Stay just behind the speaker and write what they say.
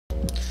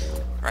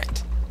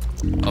Right.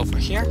 Over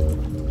here.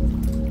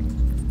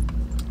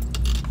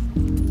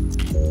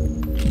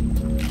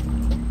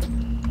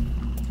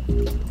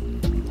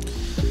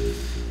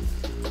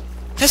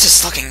 This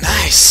is looking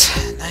nice.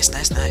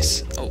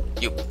 Nice. Oh,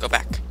 you, go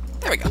back.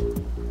 There we go.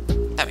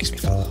 That makes me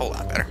feel a whole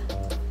lot better.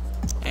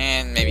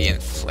 And maybe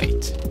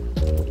inflate.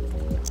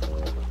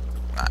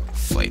 Not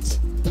inflate.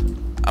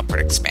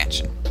 Upward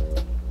expansion.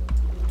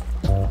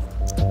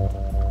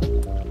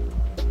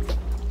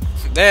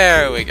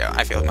 There we go.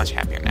 I feel much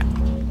happier now.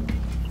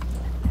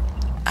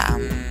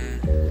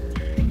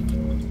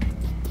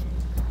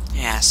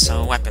 Yeah,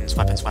 so weapons.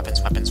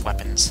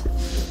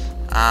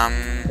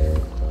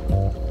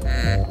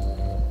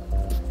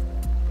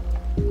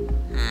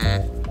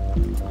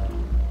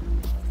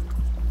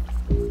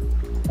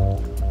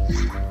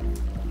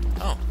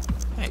 Oh,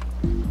 hey.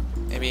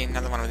 Maybe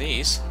another one of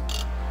these.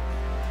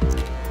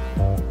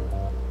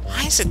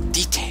 Why is it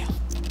detail?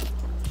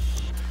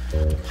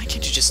 Why can't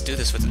you just do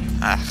this with...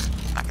 Ugh,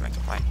 I'm not gonna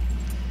complain.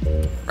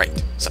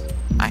 Right, so,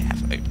 I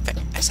have a very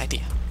nice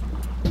idea.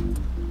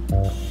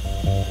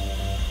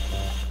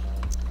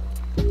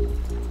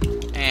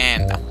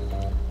 And no.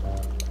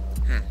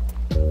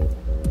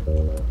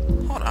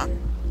 Hold on.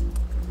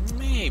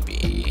 Maybe...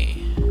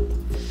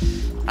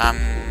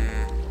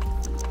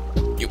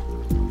 You.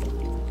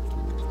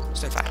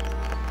 Stand fire.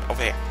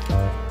 Over here.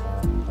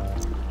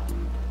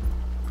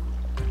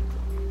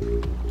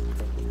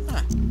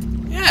 Huh.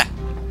 Yeah.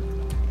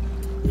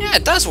 Yeah,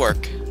 it does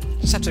work.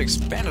 Just have to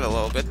expand it a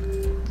little bit.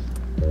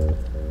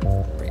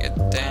 Bring it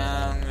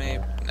down,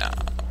 maybe. No.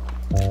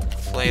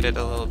 Inflate it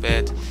a little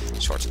bit.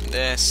 Shorten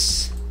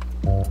this.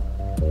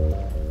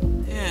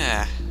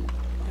 Yeah.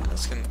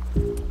 That's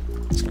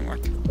gonna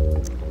work.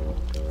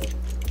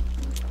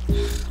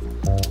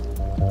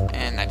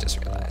 And I just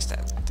realized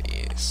that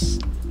these...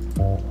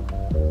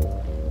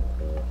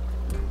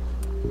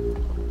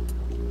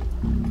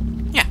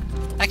 Yeah,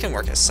 I can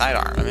work as side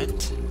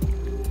armament.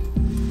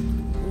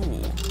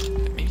 Ooh,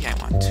 maybe I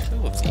want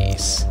 2 of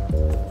these.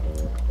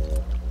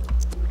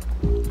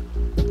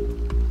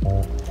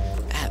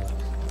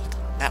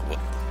 That would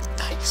be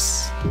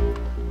nice.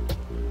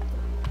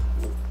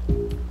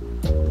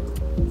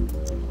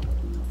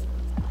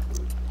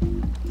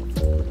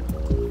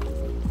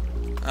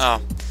 Oh,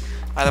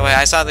 by the way,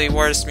 I saw the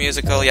worst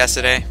musical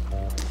yesterday,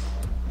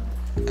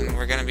 and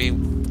we're gonna be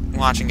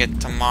watching it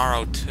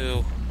tomorrow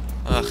too.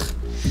 Ugh,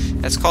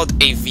 it's called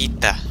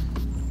Evita.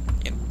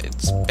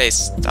 It's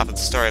based off of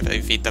the story of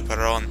Evita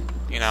Perón.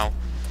 You know,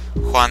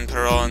 Juan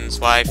Perón's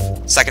wife,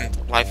 second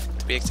wife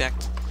to be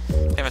exact.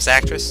 Famous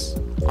actress,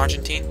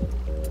 Argentine.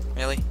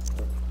 Really?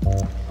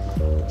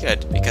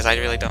 Good, because I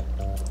really don't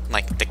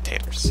like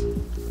dictators.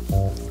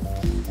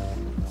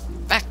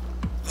 Back.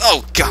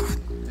 Oh God,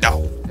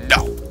 no.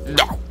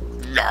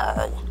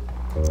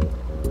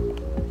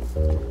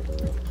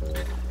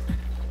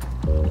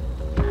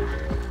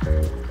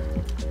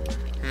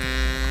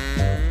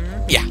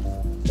 Yeah.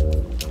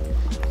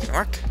 That can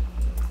work.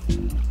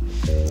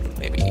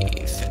 Maybe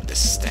thin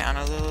this down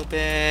a little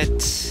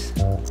bit.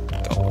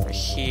 Go over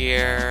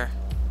here.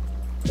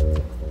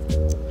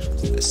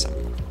 This some.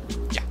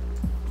 Yeah.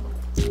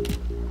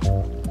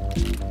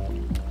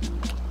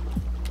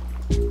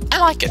 I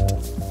like it.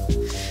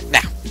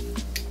 Now,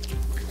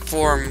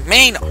 for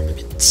main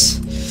armaments.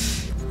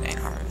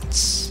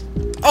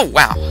 Oh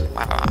wow!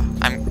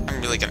 I'm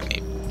really gonna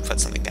need to put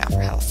something down for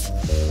health.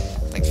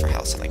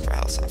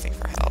 Something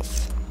for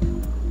health.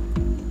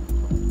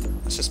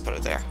 Let's just put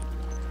it there.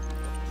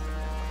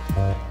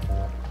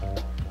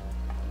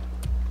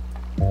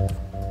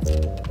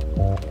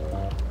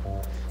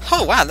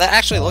 Oh wow, that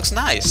actually looks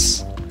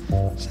nice.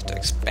 Just have to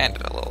expand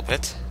it a little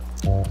bit.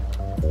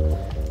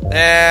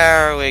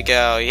 There we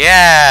go.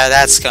 Yeah,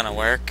 that's gonna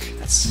work.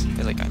 That's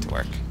really going to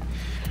work.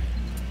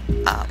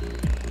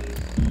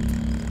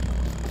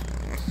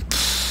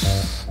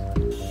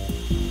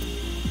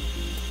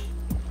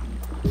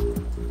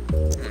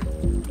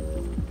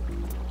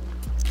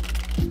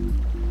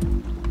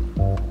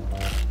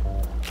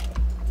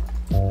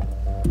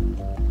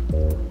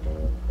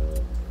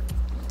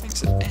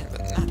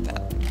 But not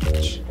that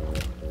much.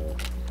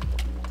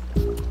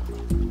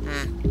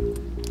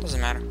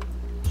 Doesn't matter.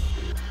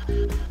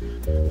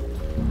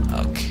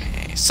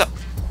 Okay, so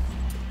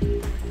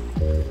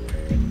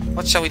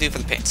what shall we do for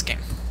the paint scheme?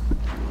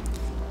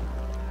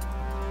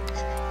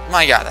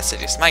 My God, that's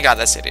hideous.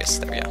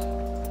 There we go.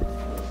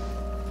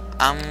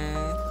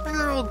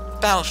 Regular old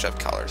battleship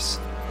colors.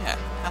 Yeah,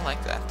 I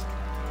like that.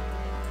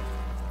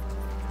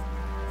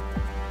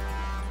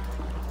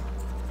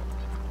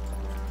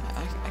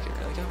 I could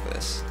really go for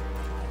this.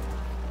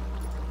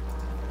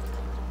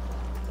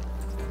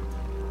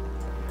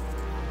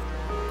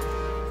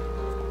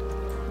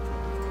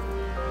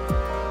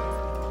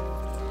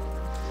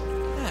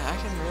 Yeah, I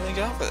can really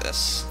go for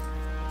this.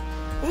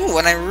 Ooh,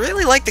 and I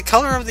really like the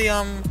color of the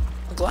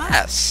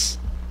glass.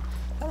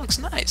 That looks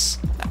nice.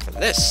 Now for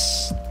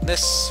this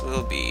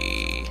will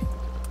be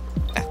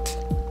that.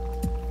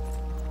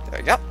 There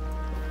we go.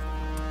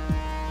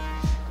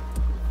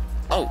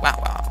 Oh wow.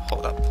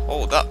 Hold up,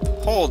 hold up,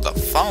 hold the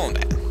phone,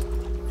 man.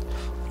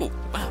 Ooh,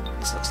 wow,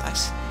 this looks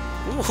nice.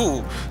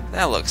 Ooh,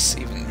 that looks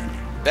even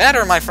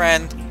better, my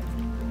friend.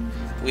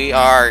 We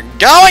are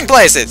going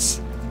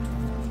places!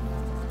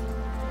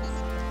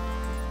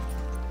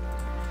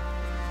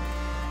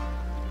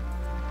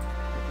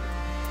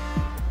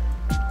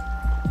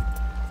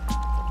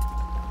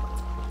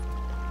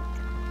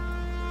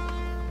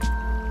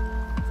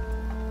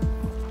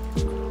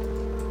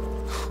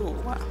 Ooh,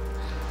 wow.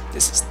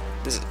 This is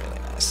really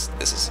nice.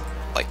 This is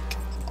like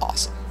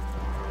awesome.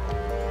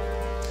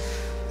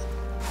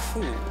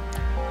 Ooh,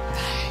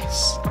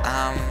 nice.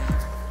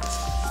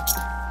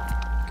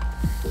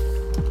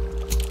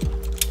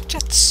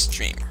 Jet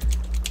streamer.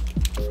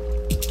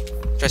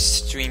 Jet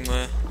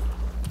streamer.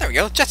 There we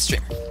go, jet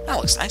streamer. That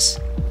looks nice.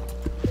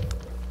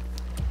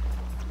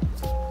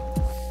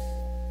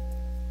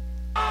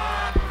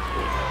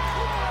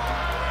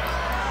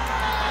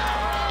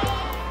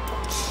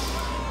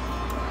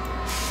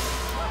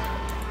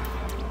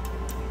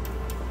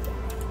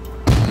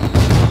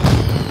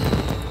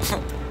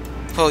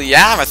 Well,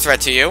 yeah, I'm a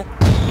threat to you.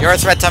 You're a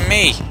threat to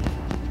me.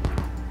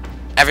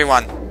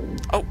 Everyone.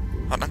 Oh,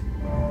 hold on.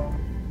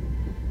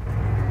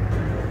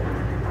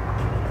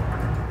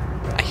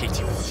 I hate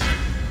you.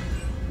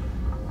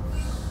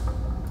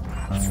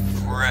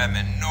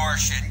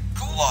 Premonition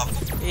Club.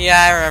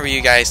 Yeah, I remember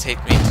you guys hate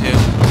me too.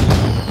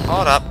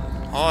 Hold up.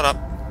 Hold up.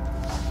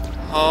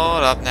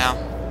 Hold up now.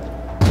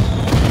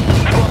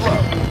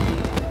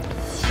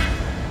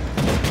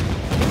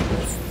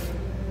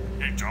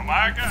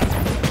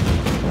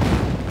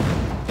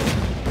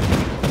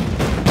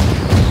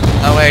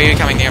 No way are you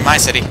coming near my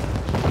city.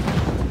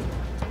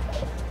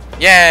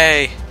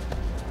 Yay!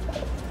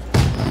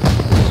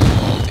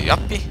 Hold the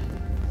uppy.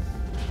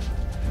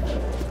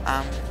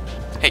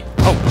 Hey,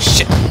 oh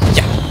shit,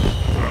 yeah.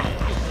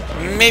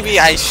 Maybe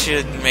I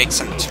should make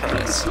some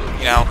turrets,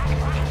 you know,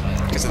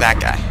 because of that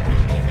guy.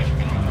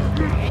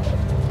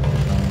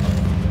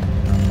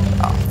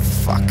 Oh,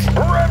 fuck.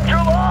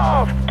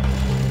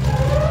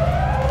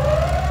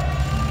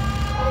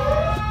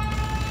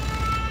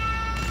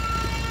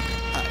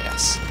 Ah,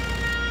 yes.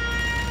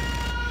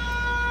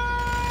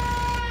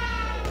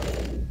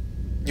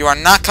 You are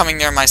not coming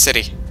near my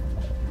city.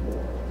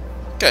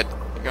 Good.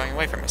 You're going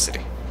away from my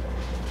city.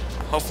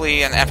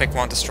 Hopefully an epic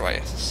won't destroy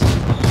us.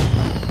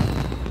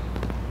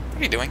 What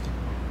are you doing?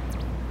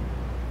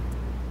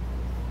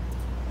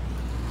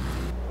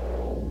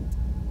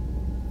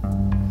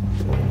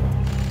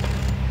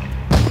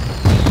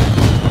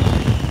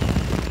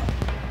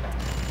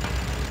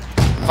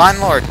 Fine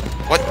Lord.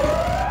 What?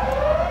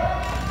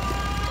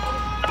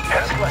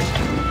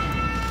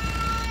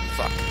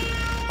 Fuck.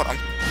 Hold on.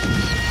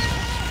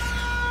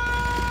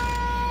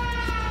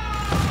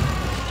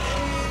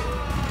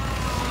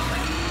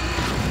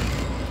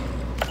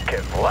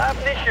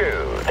 Gladly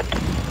shoot.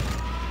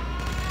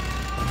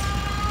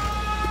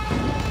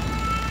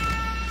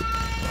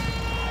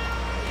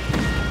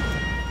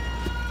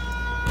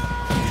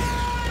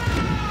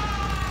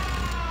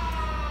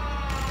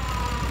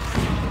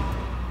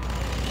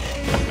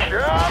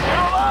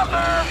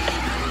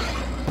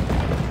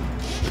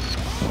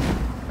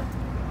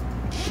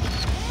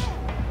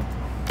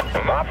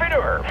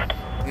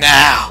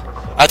 Now,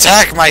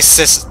 attack my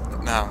sis.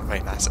 No,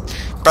 wait, that's it.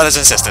 Brothers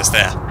and sisters.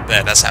 There,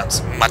 that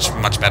sounds much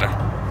better.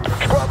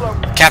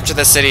 Capture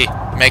the city,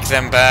 make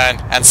them burn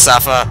and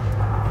suffer.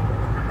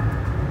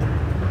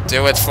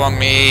 Do it for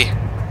me.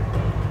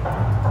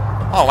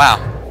 Oh wow,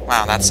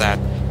 wow, that's sad.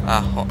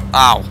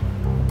 Ow,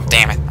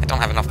 damn it! I don't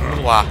have enough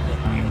moolah.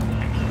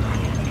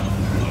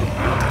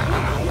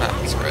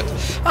 Oh, screw it.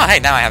 Oh, hey,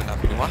 now I have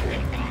enough moolah.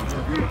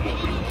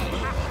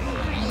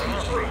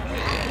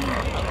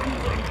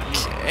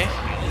 Okay,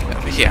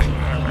 over here.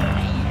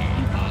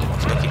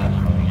 Snooky.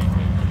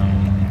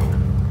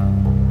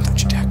 Don't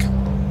you dare come.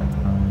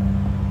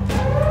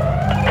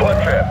 One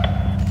trip.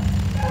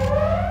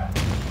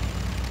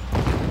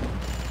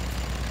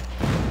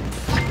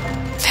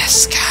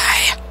 This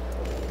guy.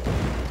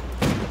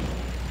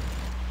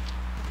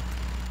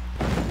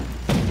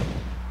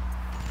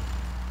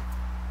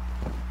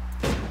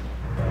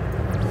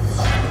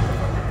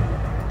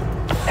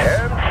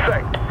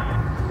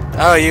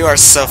 Oh, you are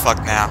so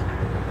fucked now.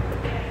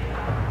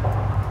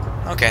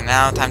 Okay,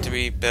 now time to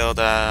rebuild,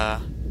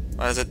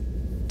 what is it?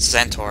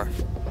 Centaur.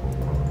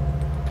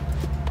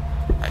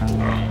 Right.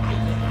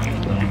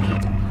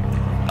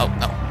 Oh,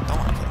 no, don't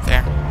want to put it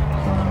there.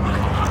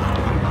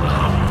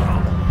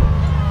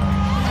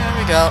 There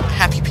we go,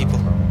 happy people.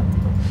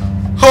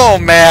 Oh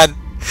man!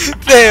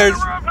 They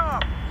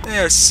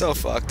are so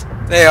fucked.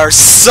 They are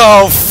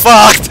so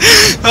fucked!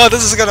 Oh,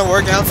 this is gonna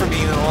work out for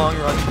me in the long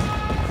run.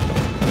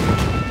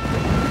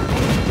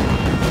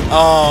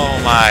 Oh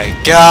my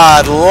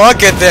god,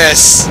 look at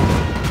this!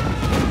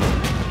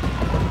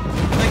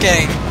 I'm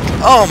getting...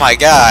 Oh my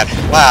god,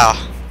 wow.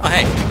 Oh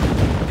hey.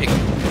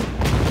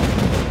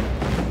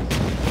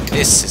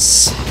 This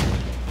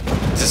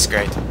is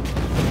great.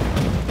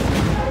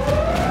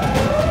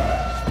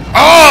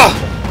 Oh!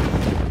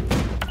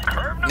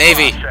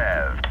 Navy!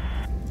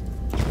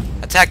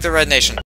 Attack the Red Nation.